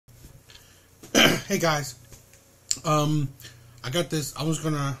Hey guys, I got this. I was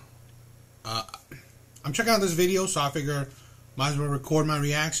gonna. I'm checking out this video, so I figure might as well record my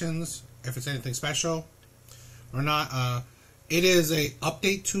reactions if it's anything special or not. It is a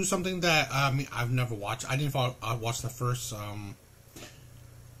update to something that I've never watched. I didn't watch the first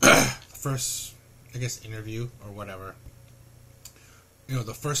first I guess interview or whatever. You know,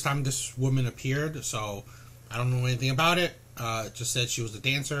 the first time this woman appeared, so I don't know anything about it. It just said she was a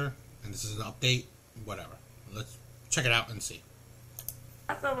dancer, and this is an update. Whatever. Let's check it out and see.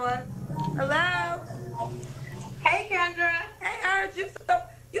 Someone. Hello. Hey, Kendra. Hey, Art. You've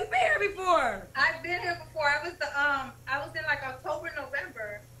been here before. I've been here before. I was in like October,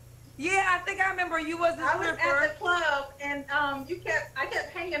 November. Yeah, I think I remember you was a I was stripper. at the club, and I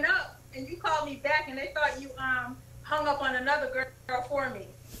kept hanging up, and you called me back, and they thought you hung up on another girl for me.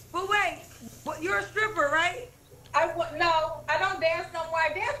 But wait, you're a stripper, right? No, I don't dance no more.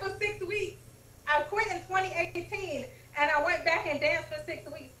 I danced for 6 weeks. I quit in 2018, and I went back and danced for 6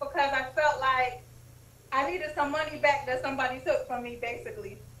 weeks because I felt like I needed some money back that somebody took from me,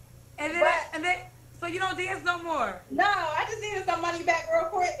 basically. And then, so you don't dance no more? No, I just needed some money back real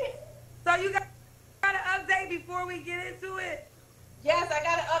quick. So you got an update before we get into it? Yes, I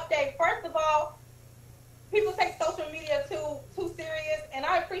got an update. First of all, people take social media too serious, and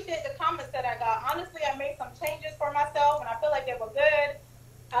I appreciate the comments that I got. Honestly, I made some changes for myself, and I feel like they were good.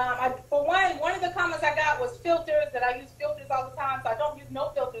 For one of the comments I got was filters, that I use filters all the time, so I don't use no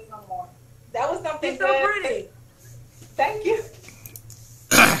filters no more. That was something You're so pretty. Thank you.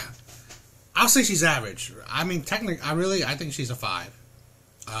 I'll say she's average. I mean, technically, I think she's a 5.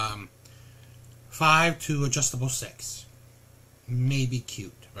 5 to adjustable 6. Maybe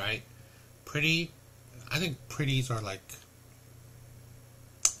cute, right? Pretty. I think pretties are like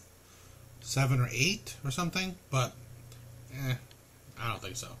 7 or 8 or something, but I don't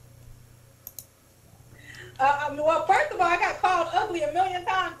think so. Well, first of all, I got called ugly a million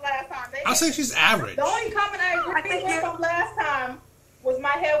times last time. I'll say she's average. The only comment I agreed with from last time was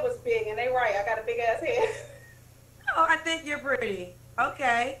my head was big, and they right. I got a big ass head. Oh, I think you're pretty.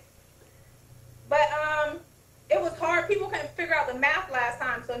 Okay. But it was hard. People couldn't figure out the math last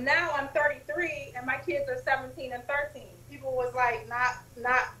time. So now I'm 33, and my kids are 17 and 13. People was like not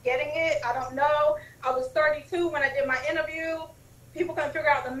getting it. I don't know. I was 32 when I did my interview. People couldn't figure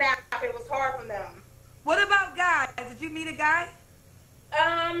out the math. It was hard for them. What about guys? Did you meet a guy?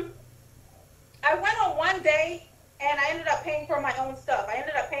 I went on one date, and I ended up paying for my own stuff. I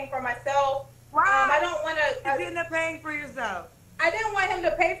ended up paying for myself. Wow. I don't want to. You ended up paying for yourself. I didn't want him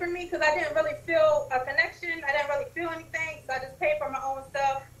to pay for me because I didn't really feel a connection. I didn't really feel anything, so I just paid for my own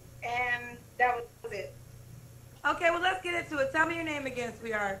stuff, and that was it. Okay, well, let's get into it. Tell me your name again,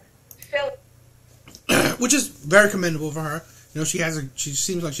 sweetheart. Philly. Which is very commendable for her. You know, she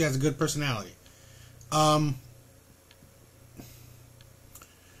seems like she has a good personality.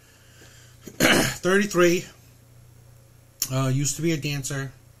 33. Used to be a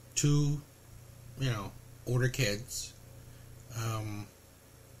dancer. 2, older kids.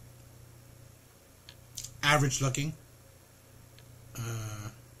 Average looking.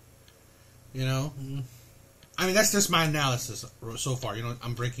 I mean, that's just my analysis so far.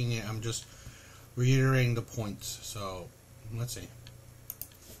 I'm breaking it. I'm just reiterating the points. So, let's see.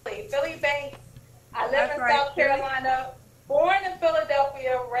 Philly Banks. I live in South Carolina. Born in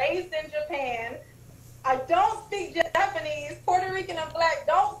Philadelphia. Raised in Japan. I don't speak Japanese. Puerto Rican and black.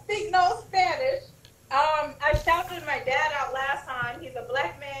 Don't speak no Spanish. I shouted my dad out last time. He's a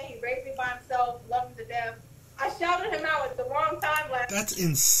black man. He raised me by himself. Love him to death. I shouted him out at the wrong time last time. That's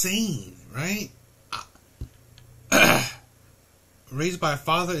insane, right? Raised by a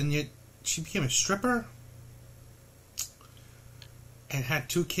father, and yet she became a stripper and had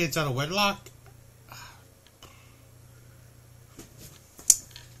 2 kids out of wedlock.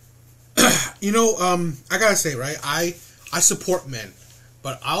 I gotta say, right? I support men,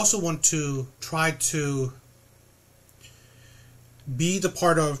 but I also want to try to be the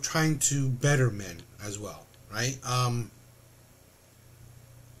part of trying to better men as well, right?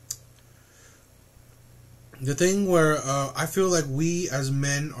 The thing where I feel like we as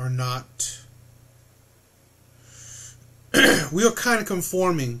men are not, we are kind of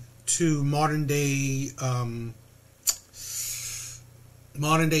conforming to modern day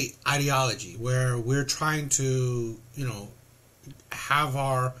ideology, where we're trying to, have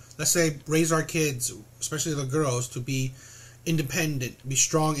let's say, raise our kids, especially the girls, to be independent, be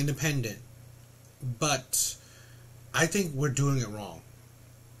strong, independent. But I think we're doing it wrong.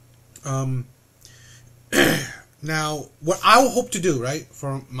 Now, what I will hope to do, right,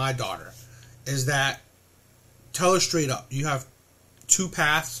 for my daughter, is that tell her straight up, you have 2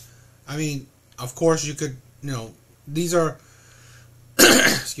 paths. I mean, of course, you could, these are,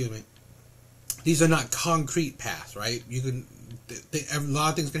 excuse me, these are not concrete paths, right? You can, a lot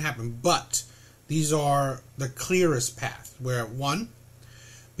of things can happen, but these are the clearest paths where, one,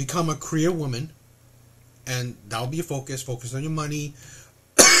 become a career woman, and that'll be your focus. Focus on your money.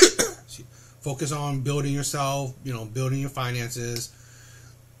 Focus on building yourself, building your finances,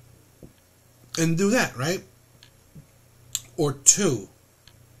 and do that, right? Or two,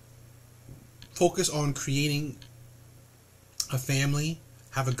 focus on creating a family,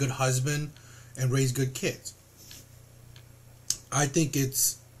 have a good husband, and raise good kids. I think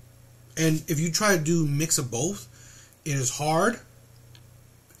and if you try to do mix of both, it is hard,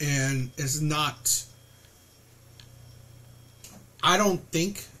 and it's not, I don't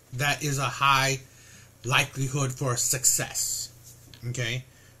think that is a high likelihood for success. Okay?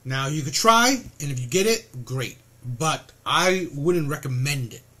 Now, you could try, and if you get it, great. But I wouldn't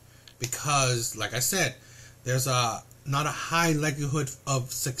recommend it because, like I said, there's not a high likelihood of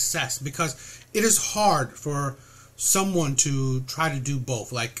success because it is hard for someone to try to do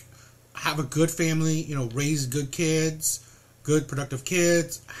both. Like, have a good family, raise good kids, good productive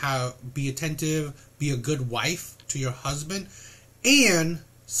kids, be attentive, be a good wife to your husband, and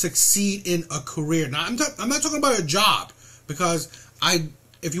succeed in a career. Now, I'm not talking about a job, because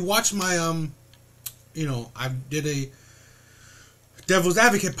if you watch my I did a Devil's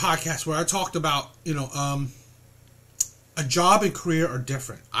Advocate podcast where I talked about a job and career are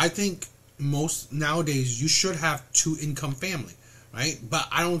different. I think most nowadays you should have 2-income family, right? But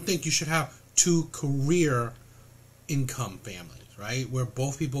I don't think you should have 2 career income families, right? Where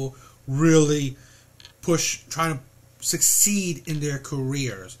both people really trying to succeed in their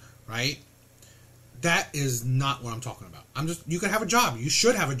careers, right? That is not what I'm talking about. You can have a job. You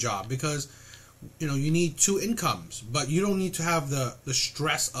should have a job because, you need 2 incomes, but you don't need to have the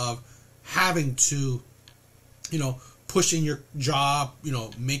stress of having to, push in your job,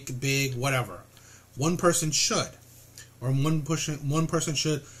 make it big, whatever. One person should, or one person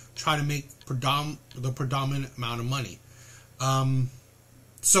should try to make the predominant amount of money.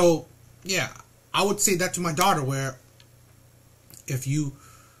 So yeah, I would say that to my daughter, where if you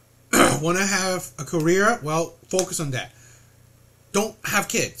want to have a career, well, focus on that. Don't have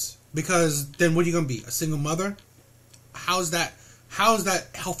kids, because then what are you going to be? A single mother? How's that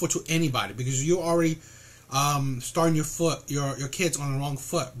helpful to anybody? Because you're already starting your kids on the wrong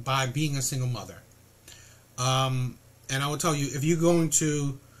foot by being a single mother. And I will tell you, if you're going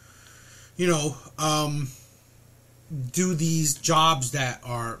to, do these jobs that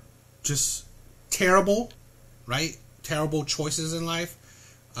are just terrible, right? Terrible choices in life,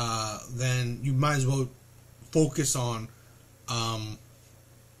 then you might as well focus on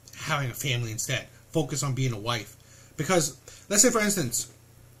having a family instead. Focus on being a wife. Because let's say, for instance,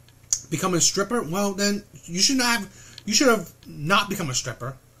 become a stripper. Well, then you should have not become a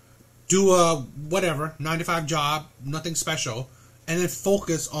stripper. Do a whatever 9-to-5 job, nothing special, and then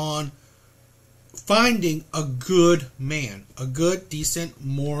focus on finding a good man, a good, decent,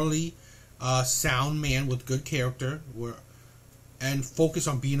 morally sound man with good character, and focus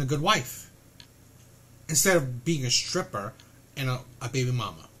on being a good wife instead of being a stripper and a baby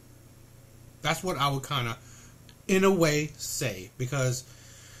mama. That's what I would kind of, in a way, say, because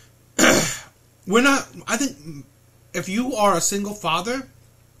we're not. I think if you are a single father,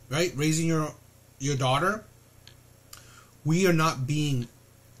 right, raising your daughter, we are not being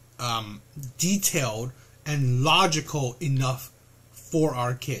detailed and logical enough for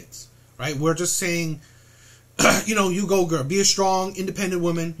our kids, right? We're just saying, you go, girl, be a strong, independent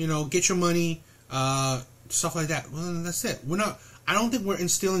woman, get your money, stuff like that. Well, that's it. I don't think we're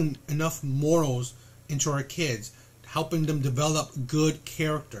instilling enough morals into our kids, helping them develop good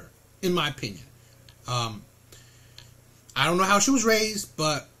character, in my opinion. I don't know how she was raised,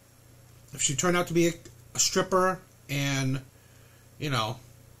 but if she turned out to be a stripper and, a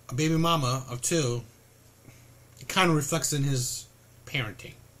baby mama of 2, it kind of reflects in his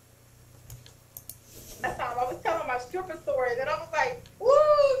parenting. That time I was telling my stripper stories, and I was like,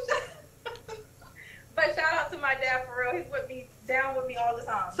 woo! But shout out to my dad, for real. He's down with me all the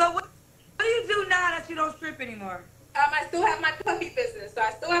time. So what do you do now that you don't strip anymore? I still have my puppy business. So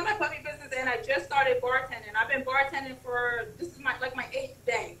I still have my puppy business, and I just started bartending. I've been bartending this is my 8th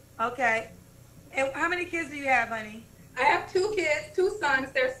day. Okay. And how many kids do you have, honey? I have 2 kids, 2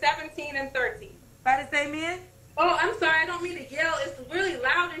 sons. They're 17 and 13. By the same man? Oh, I'm sorry. I don't mean to yell. It's really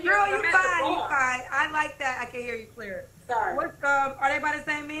loud in here. Girl, you're fine. I like that. I can hear you clear. Sorry. Are they by the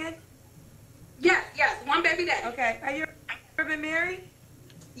same man? Yes. 1 baby daddy. Okay. Have you ever been married?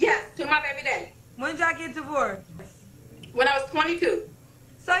 Yes, to my baby daddy. When did y'all get divorced? When I was 22.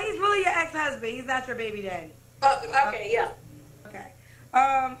 So he's really your ex-husband. He's not your baby daddy. Okay, yeah. Okay.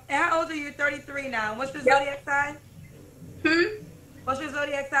 And how old are you? 33 now. What's your zodiac sign? What's your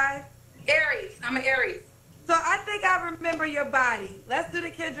zodiac sign? Aries. I'm an Aries. So I think I remember your body. Let's do the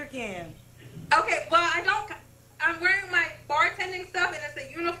Kendrick Cam. Okay, well, I'm wearing my bartending stuff, and it's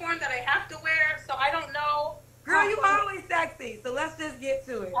a uniform that I have to wear, so I don't know. Girl, you always sexy, so let's just get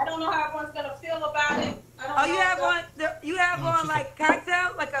to it. I don't know how everyone's going to feel about it. You have on like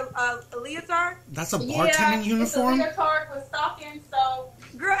cocktail, like a leotard? That's a bartending uniform? It's a leotard with stockings, so.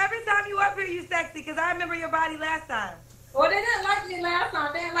 Girl, every time you up here, you sexy, because I remember your body last time. Well, they didn't like me last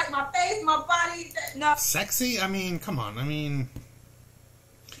time. They didn't like my face, my body. No. Sexy? I mean, come on. I mean,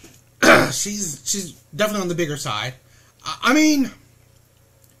 she's definitely on the bigger side. I mean,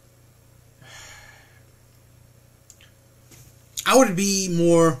 I would be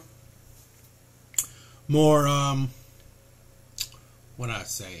more, what I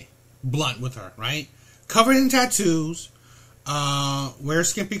say, blunt with her, right? Covered in tattoos, wears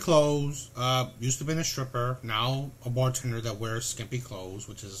skimpy clothes, used to be a stripper, now a bartender that wears skimpy clothes,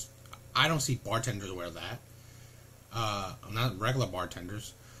 which is, I don't see bartenders wear that. Not regular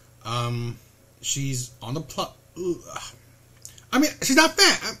bartenders. She's on the I mean, she's not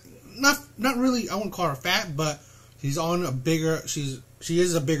fat. Not really, I wouldn't call her fat, but she's on a bigger, she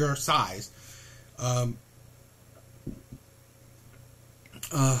is a bigger size.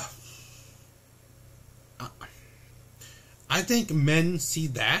 I think men see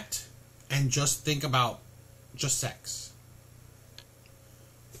that and just think about just sex.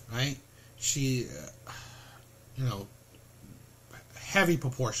 Right? She, heavy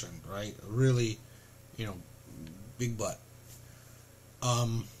proportioned, right? Really, big butt.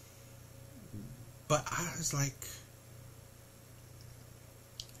 But I was like,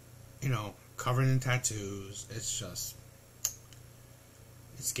 covered in tattoos.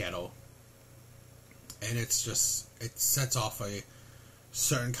 It's ghetto. And it sets off a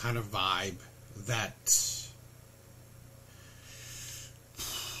certain kind of vibe that...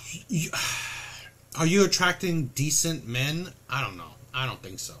 Are you attracting decent men? I don't know. I don't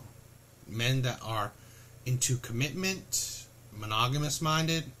think so. Men that are into commitment, monogamous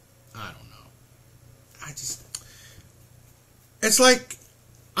minded, I don't know. It's like,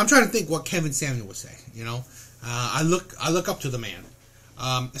 I'm trying to think what Kevin Samuel would say, I look up to the man,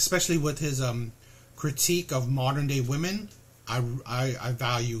 especially with his critique of modern day women. I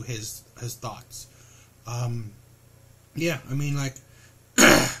value his thoughts. Yeah, I mean, like,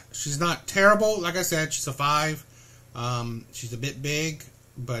 she's not terrible. Like I said, she's a 5. She's a bit big,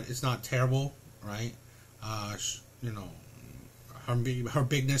 but it's not terrible, right? Her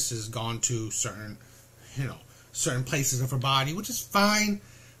bigness has gone to certain places of her body, which is fine.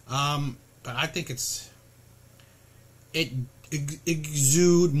 But I think it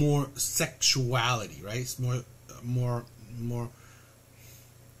exude more sexuality, right? It's more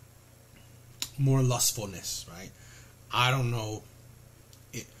lustfulness, right? I don't know.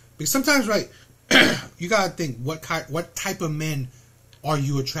 Because sometimes, right, you gotta think what type of men are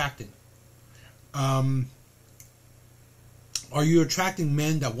you attracting? Are you attracting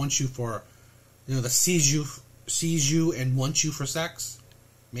men that want you for, that sees you and wants you for sex?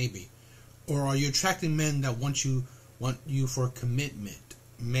 Maybe. Or are you attracting men that want you for commitment,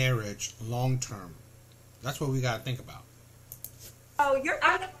 marriage, long term? That's what we gotta think about. Oh, your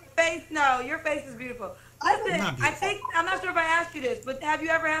face? No, your face is beautiful. Listen, I think, I'm not sure if I asked you this, but have you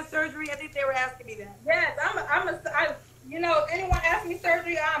ever had surgery? I think they were asking me that. Yes, if anyone asks me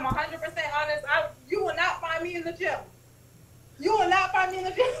surgery, I'm 100% honest. You will not find me in the gym. You will not find me in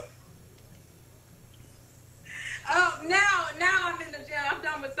the gym. Now I'm in the gym. I'm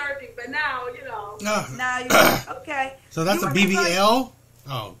done with surgery, but now, Now you're okay. So that's a BBL?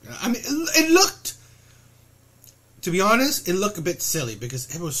 Oh, I mean, it looked, to be honest, it looked a bit silly because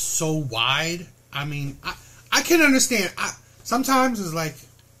it was so wide. I mean, I can understand. Sometimes it's like,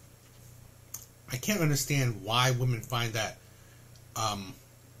 I can't understand why women find that a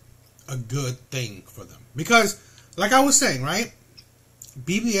good thing for them. Because, like I was saying, right?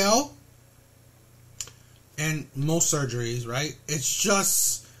 BBL and most surgeries, right? It's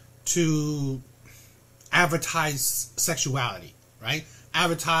just to advertise sexuality, right?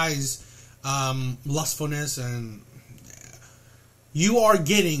 Advertise lustfulness, and you are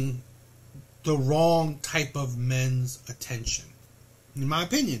getting the wrong type of men's attention, in my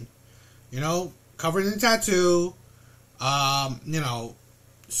opinion. Covered in tattoo,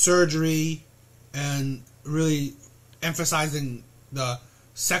 surgery, and really emphasizing the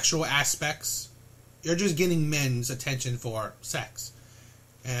sexual aspects. You're just getting men's attention for sex.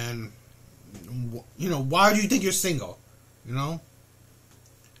 And, why do you think you're single?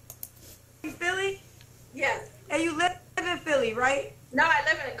 Philly? Yes. And you live in Philly, right? No, I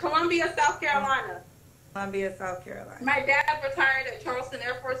live in Columbia, South Carolina. Columbia, South Carolina. My dad retired at Charleston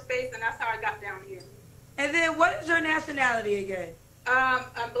Air Force Base, and that's how I got down here. And then what is your nationality again? I'm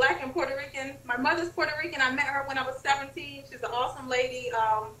Black and Puerto Rican. My mother's Puerto Rican. I met her when I was 17. She's an awesome lady.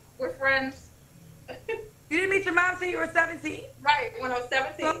 We're friends. You didn't meet your mom until you were 17? Right, when I was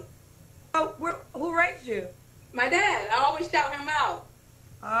 17. So who raised you? My dad. I always shout him out.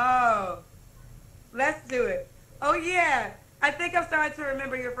 Oh, let's do it. Oh, yeah. I think I'm starting to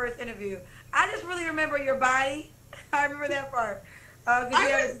remember your first interview. I just really remember your body. I remember that part. I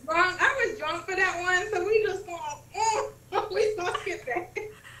was drunk for that one, so we just going, we gonna skip that.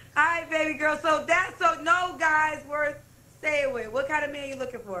 All right, baby girl. So no guy's worth staying with. What kind of man are you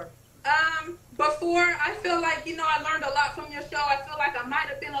looking for? Before, I feel like, I learned a lot from your show. I feel like I might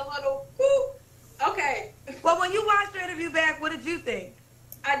have been a little, okay. Well, when you watched your interview back, what did you think?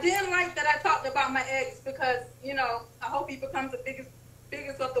 I didn't like that I talked about my ex because, I hope he becomes the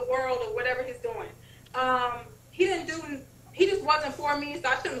biggest of the world or whatever he's doing. He just wasn't for me, so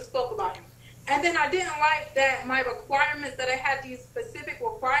I shouldn't have spoke about him. And then I didn't like that my requirements, that I had these specific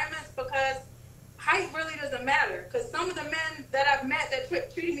requirements, because height really doesn't matter. Because some of the men that I've met that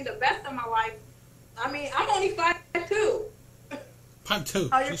treated me the best of my life, I mean, I'm only 5'2". 5'2".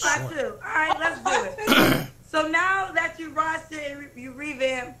 Oh, you're 5'2". All right, let's do it. So now that you rostered and you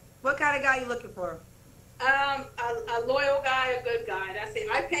revamped, what kind of guy you looking for? A loyal guy, a good guy. That's it.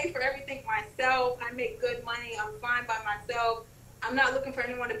 I pay for everything myself. I make good money. I'm fine by myself. I'm not looking for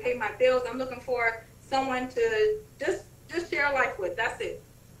anyone to pay my bills. I'm looking for someone to just share life with. That's it.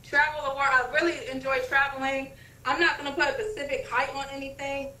 Travel the world. I really enjoy traveling. I'm not going to put a specific height on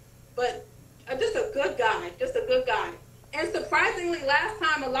anything, but just a good guy. Just a good guy. And surprisingly, last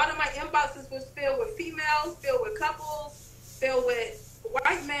time, a lot of my inboxes was filled with females, filled with couples, filled with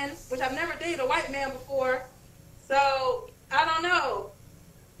white men, which I've never dated a white man before. So, I don't know.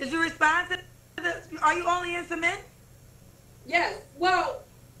 Did you respond to this? Are you only into men? Yes. Well,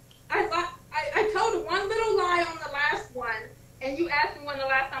 I told one little lie on the last one, and you asked me when the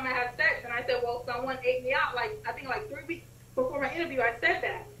last time I had sex, and I said, well, someone ate me out, I think 3 weeks before my interview, I said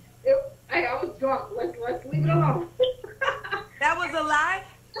that. I was drunk. Let's leave it alone. That was a lie?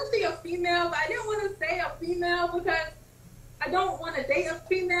 I see a female, but I didn't want to say a female because I don't want to date a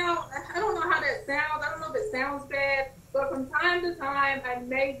female. I don't know how that sounds. I don't know if it sounds bad, but from time to time, I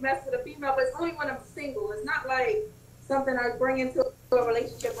may mess with a female, but it's only when I'm single. It's not like something I bring into a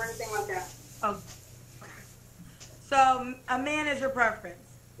relationship or anything like that. Oh. So a man is your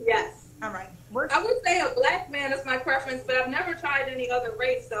preference? Yes. All right. I would say a black man is my preference, but I've never tried any other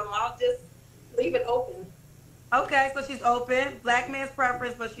race, so I'll just leave it open. Okay, so she's open. Black man's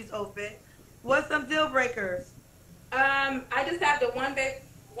preference, but she's open. What's some deal breakers? I just have the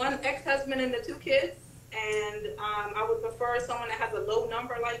one ex-husband and the 2 kids, and I would prefer someone that has a low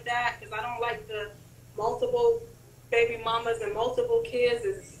number like that, because I don't like the multiple baby mamas and multiple kids.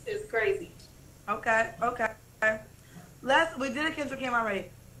 Is crazy. Okay. We did a Kendrick Cam already.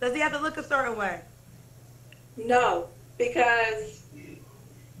 Does he have to look a certain way? No, because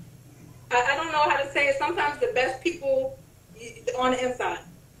I don't know how to say it. Sometimes the best people on the inside.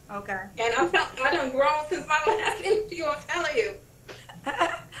 Okay. And I done grown since my last interview, I'm telling you.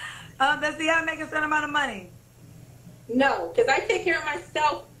 Does he have to make a certain amount of money? No, because I take care of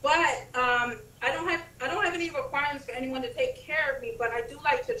myself, but I don't have any requirements for anyone to take care of me, but I do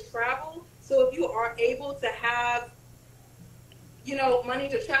like to travel. So if you are able to have, money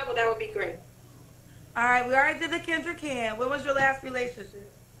to travel, that would be great. All right, we already did the Kendrick Cam. When was your last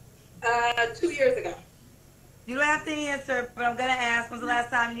relationship? 2 years ago. You don't have to answer, but I'm gonna ask. When's the last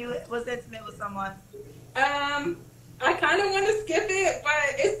time you was intimate with someone? I kind of want to skip it, but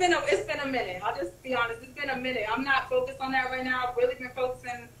it's been a minute. I'll just be honest. It's been a minute. I'm not focused on that right now. I've really been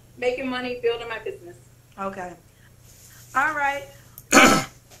focusing making money, building my business. Okay. All right.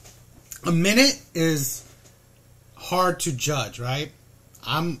 A minute is hard to judge, right?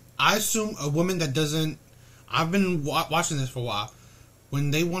 I assume a woman that doesn't. I've been watching this for a while. When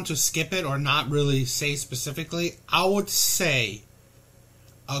they want to skip it or not really say specifically, I would say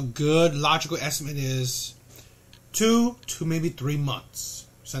a good logical estimate is 2 to maybe 3 months.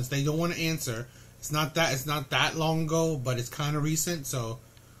 Since they don't want to answer, it's not that long ago, but it's kind of recent, so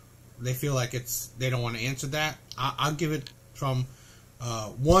they feel like they don't want to answer that. I'll give it from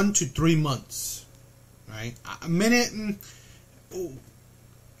 1 to 3 months, right? A minute,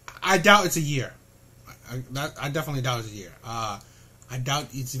 I doubt it's a year. I definitely doubt it's a year. I doubt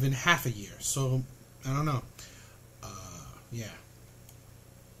it's even half a year. So, I don't know. Yeah.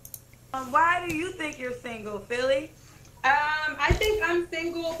 Why do you think you're single, Philly? I think I'm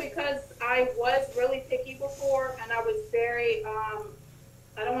single because I was really picky before, and I was very, I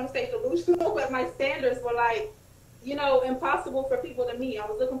don't want to say delusional, but my standards were like, impossible for people to meet. I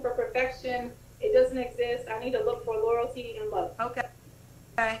was looking for perfection. It doesn't exist. I need to look for loyalty and love. Okay.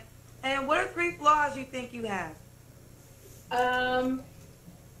 Okay. And what are 3 flaws you think you have?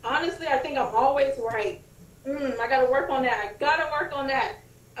 Honestly, I think I'm always right. I got to work on that.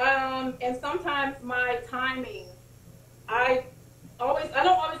 And sometimes my timing, I don't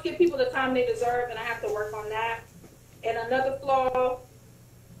always give people the time they deserve, and I have to work on that. And another flaw,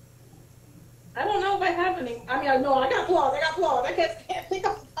 I don't know if I have any. I mean, I know I got flaws. I can't think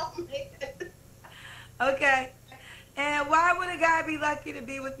of something. Okay. And why would a guy be lucky to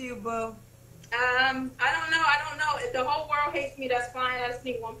be with you, boo? I don't know. If the whole world hates me, that's fine. I just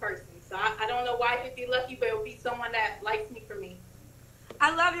need one person. So I don't know why he'd be lucky, but it would be someone that likes me for me.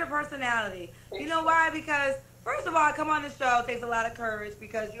 I love your personality. You know why? Because, first of all, come on the show. It takes a lot of courage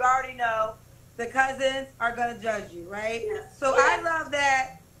because you already know the cousins are going to judge you, right? Yes. So I love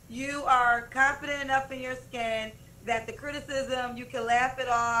that you are confident enough in your skin that the criticism, you can laugh it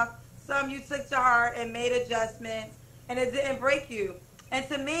off. Some you took to heart and made adjustments, and it didn't break you. And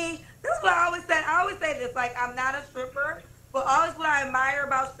to me, this is what I always say. I always say this, like, I'm not a stripper, but always what I admire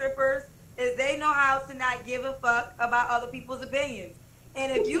about strippers is they know how to not give a fuck about other people's opinions.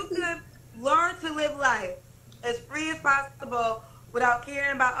 And if you could learn to live life as free as possible without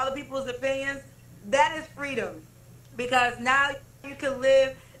caring about other people's opinions, that is freedom. Because now you can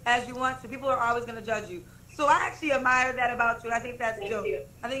live as you want to. People are always going to judge you. So I actually admire that about you. I think that's dope.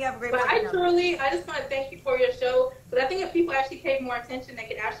 I think you have a great personality. I just want to thank you for your show. Because I think if people actually paid more attention, they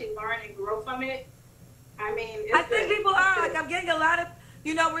could actually learn and grow from it. I mean, I think people are. Like, I'm getting a lot of,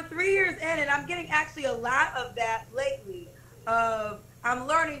 we're 3 years in, and I'm getting actually a lot of that lately. I'm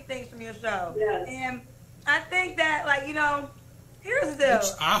learning things from your show. Yes. And I think that, like, here's the deal.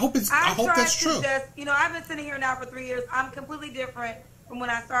 I hope that's true. I've been sitting here now for 3 years. I'm completely different from when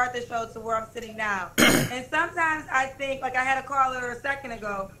I started the show to where I'm sitting now. And sometimes I think, like I had a caller a second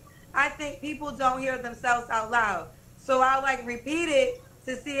ago, I think people don't hear themselves out loud. So I'll, like, repeat it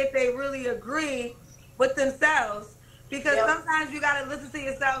to see if they really agree with themselves. Because sometimes you got to listen to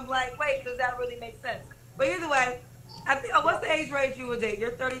yourself and be like, wait, does that really make sense? But either way, I think, what's the age range you would date?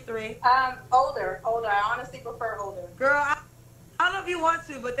 You're 33. Older. I honestly prefer older. Girl, I don't know if you want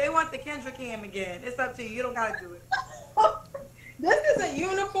to, but they want the Kendra Cam again. It's up to you. You don't got to do it. This is a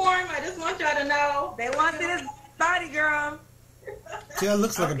uniform. I just want y'all to know. They want this body, girl. See, that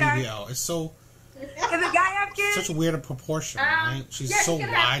looks like a BBL. It's so... Does the guy have kids? Such a weird proportion, right? She's so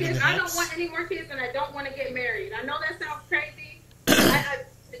wide in the hips. I don't want any more kids, and I don't want to get married. I know that sounds crazy.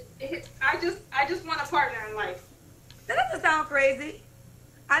 I just want a partner in life. That doesn't sound crazy.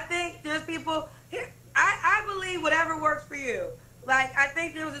 I think there's people here. I believe whatever works for you. Like, I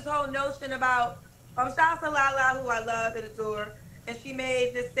think there was this whole notion about Shasta Lala, who I love and adore, and she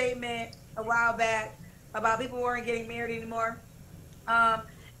made this statement a while back about people weren't getting married anymore.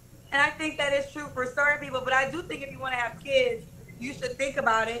 And I think that is true for certain people, but I do think if you want to have kids, you should think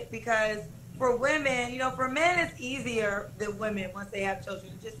about it because for women, for men it's easier than women once they have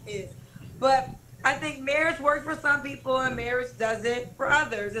children. It just is. But I think marriage works for some people and marriage doesn't for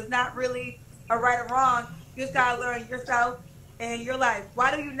others. It's not really a right or wrong. You just got to learn yourself and your life.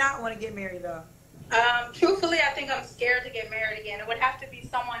 Why do you not want to get married, though? Truthfully, I think I'm scared to get married again. It would have to be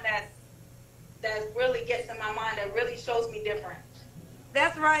someone that really gets in my mind, that really shows me different.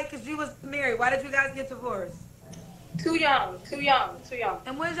 That's right, because you was married. Why did you guys get divorced? Too young.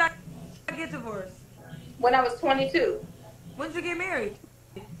 And when did y'all get divorced? When I was 22. When did you get married?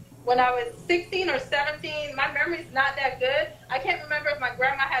 When I was 16 or 17. My memory's not that good. I can't remember if my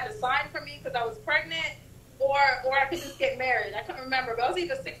grandma had to sign for me because I was pregnant or I could just get married. I couldn't remember, but I was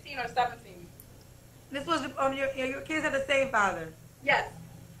either 16 or 17. This was, your kids had the same father? Yes.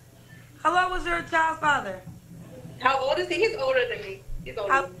 How old was your child's father? How old is he? He's older than me. He's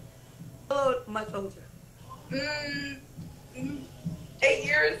older than me. How old? Much older? 8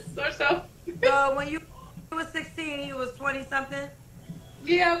 years or so. So when you was 16, he was 20-something?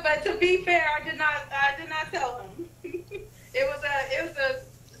 Yeah, but to be fair, I did not tell him. It was a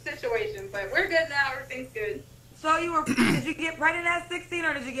situation, but we're good now. Everything's good. So did you get pregnant at 16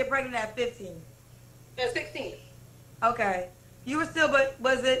 or did you get pregnant at 15? At 16. Okay. You were still, but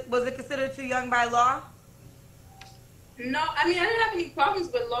was it considered too young by law? No, I mean, I didn't have any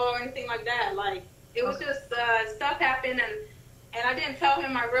problems with law or anything like that. Like, it was just stuff happened, and I didn't tell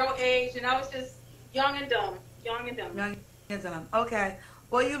him my real age, and I was just young and dumb. Okay.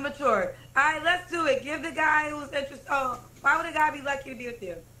 Well, you matured. All right, let's do it. Give the guy who's interested. Oh, why would a guy be lucky to be with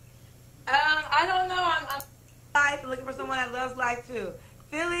you? I don't know. life and looking for someone that loves life too.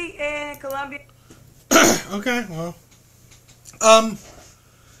 Philly and Columbia. Okay, well,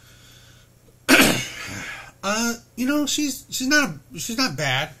 you know, she's not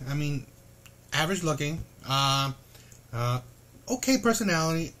bad. I mean, average looking. Okay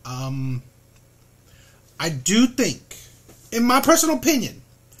personality. I do think, in my personal opinion,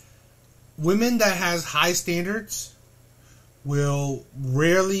 women that has high standards will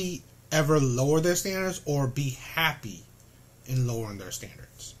rarely ever lower their standards or be happy in lowering their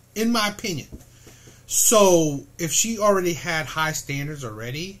standards. In my opinion. So, if she already had high standards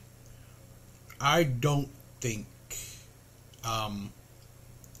already, I don't think, and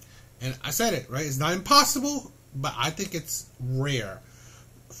I said it, right? It's not impossible, but I think it's rare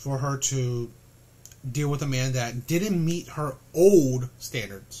for her to deal with a man that didn't meet her old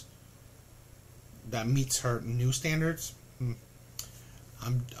standards, that meets her new standards.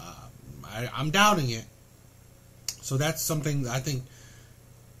 I'm doubting it. So that's something that I think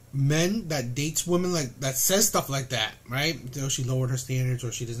men that dates women like that says stuff like that, right? You know, she lowered her standards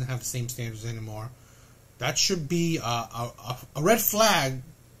or she doesn't have the same standards anymore. That should be a red flag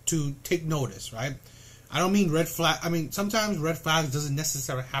to take notice, right? I don't mean red flag. I mean, sometimes red flags doesn't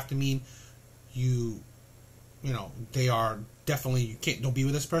necessarily have to mean you know, they are definitely, don't be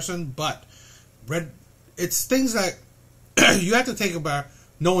with this person, but it's things that you have to take about.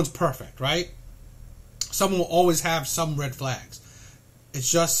 No one's perfect, right? Someone will always have some red flags.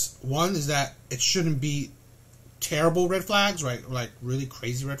 It's just, one is that it shouldn't be terrible red flags, right? Like really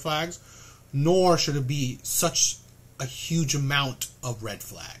crazy red flags, nor should it be such a huge amount of red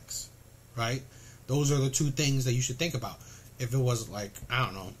flags, right? Those are the two things that you should think about. If it was like, I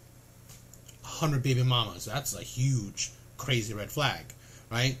don't know, 100 baby mamas, that's a huge, crazy red flag,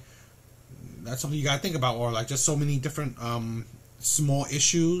 right? That's something you gotta think about. Or like just so many different small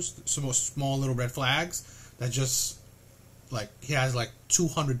issues, small little red flags that just, like, he has like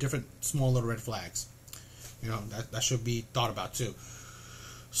 200 different small little red flags. You know, that should be thought about too.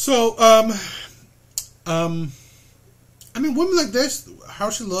 So, I mean, women like this, how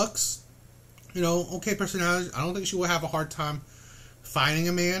she looks, you know, okay personality, I don't think she will have a hard time finding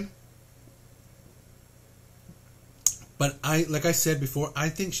a man. But like I said before, I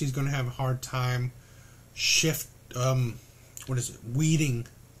think she's going to have a hard time weeding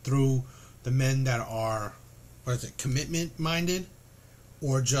through the men that are, commitment minded,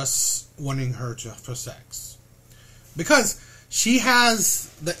 or just wanting her for sex. Because she has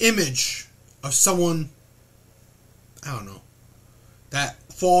the image of someone, I don't know, that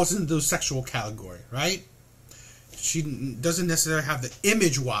falls into the sexual category, right? She doesn't necessarily have the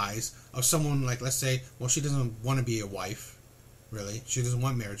image-wise of someone, like, let's say, well, she doesn't want to be a wife, really. She doesn't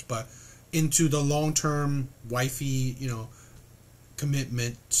want marriage, but into the long-term wifey, you know,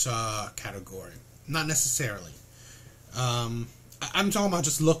 commitment category. Not necessarily. I'm talking about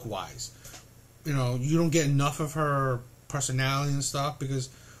just look-wise. You know, you don't get enough of her personality and stuff, because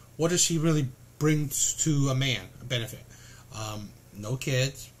what does she really bring to a man, a benefit? No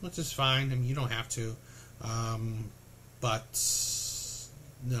kids, which is fine. I mean, you don't have to. But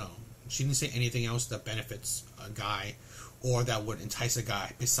no, she didn't say anything else that benefits a guy or that would entice a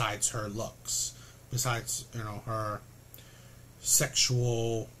guy besides her looks, besides, you know, her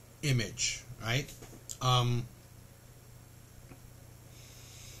sexual image, right?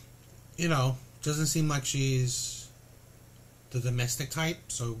 You know, doesn't seem like she's the domestic type,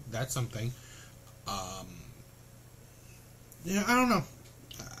 so that's something. Yeah, I don't know.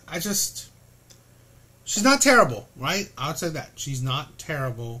 She's not terrible, right? I would say that. She's not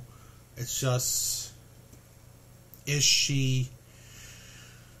terrible. It's just, is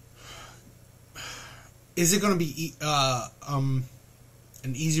it going to be an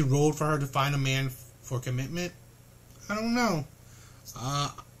easy road for her to find a man for commitment? I don't know.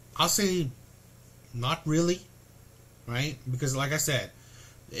 I'll say not really, right? Because like I said,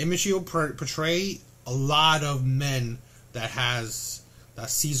 the image she'll portray, a lot of men that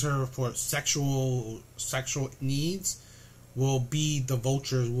sees her for sexual needs will be the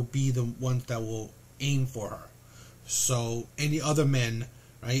vultures, will be the ones that will aim for her. So any other men,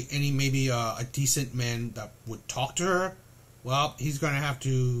 right? Maybe a decent man that would talk to her, well, he's going to have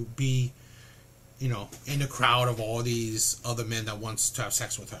to be, you know, in the crowd of all these other men that wants to have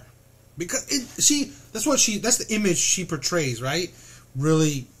sex with her. Because that's the image she portrays, right?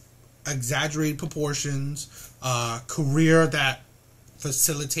 Really exaggerated proportions, career that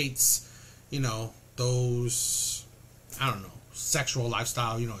facilitates, you know, those, I don't know, sexual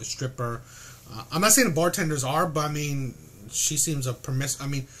lifestyle, you know, a stripper. I'm not saying the bartenders are, but I mean, she seems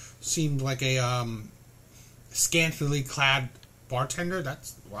seemed like a scantily clad bartender.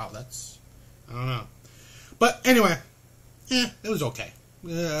 That's, I don't know. But anyway, it was okay.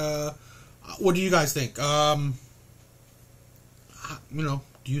 What do you guys think? Do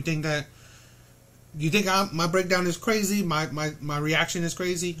you think my breakdown is crazy? My reaction is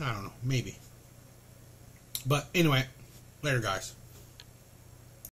crazy? I don't know. Maybe. But anyway, later, guys.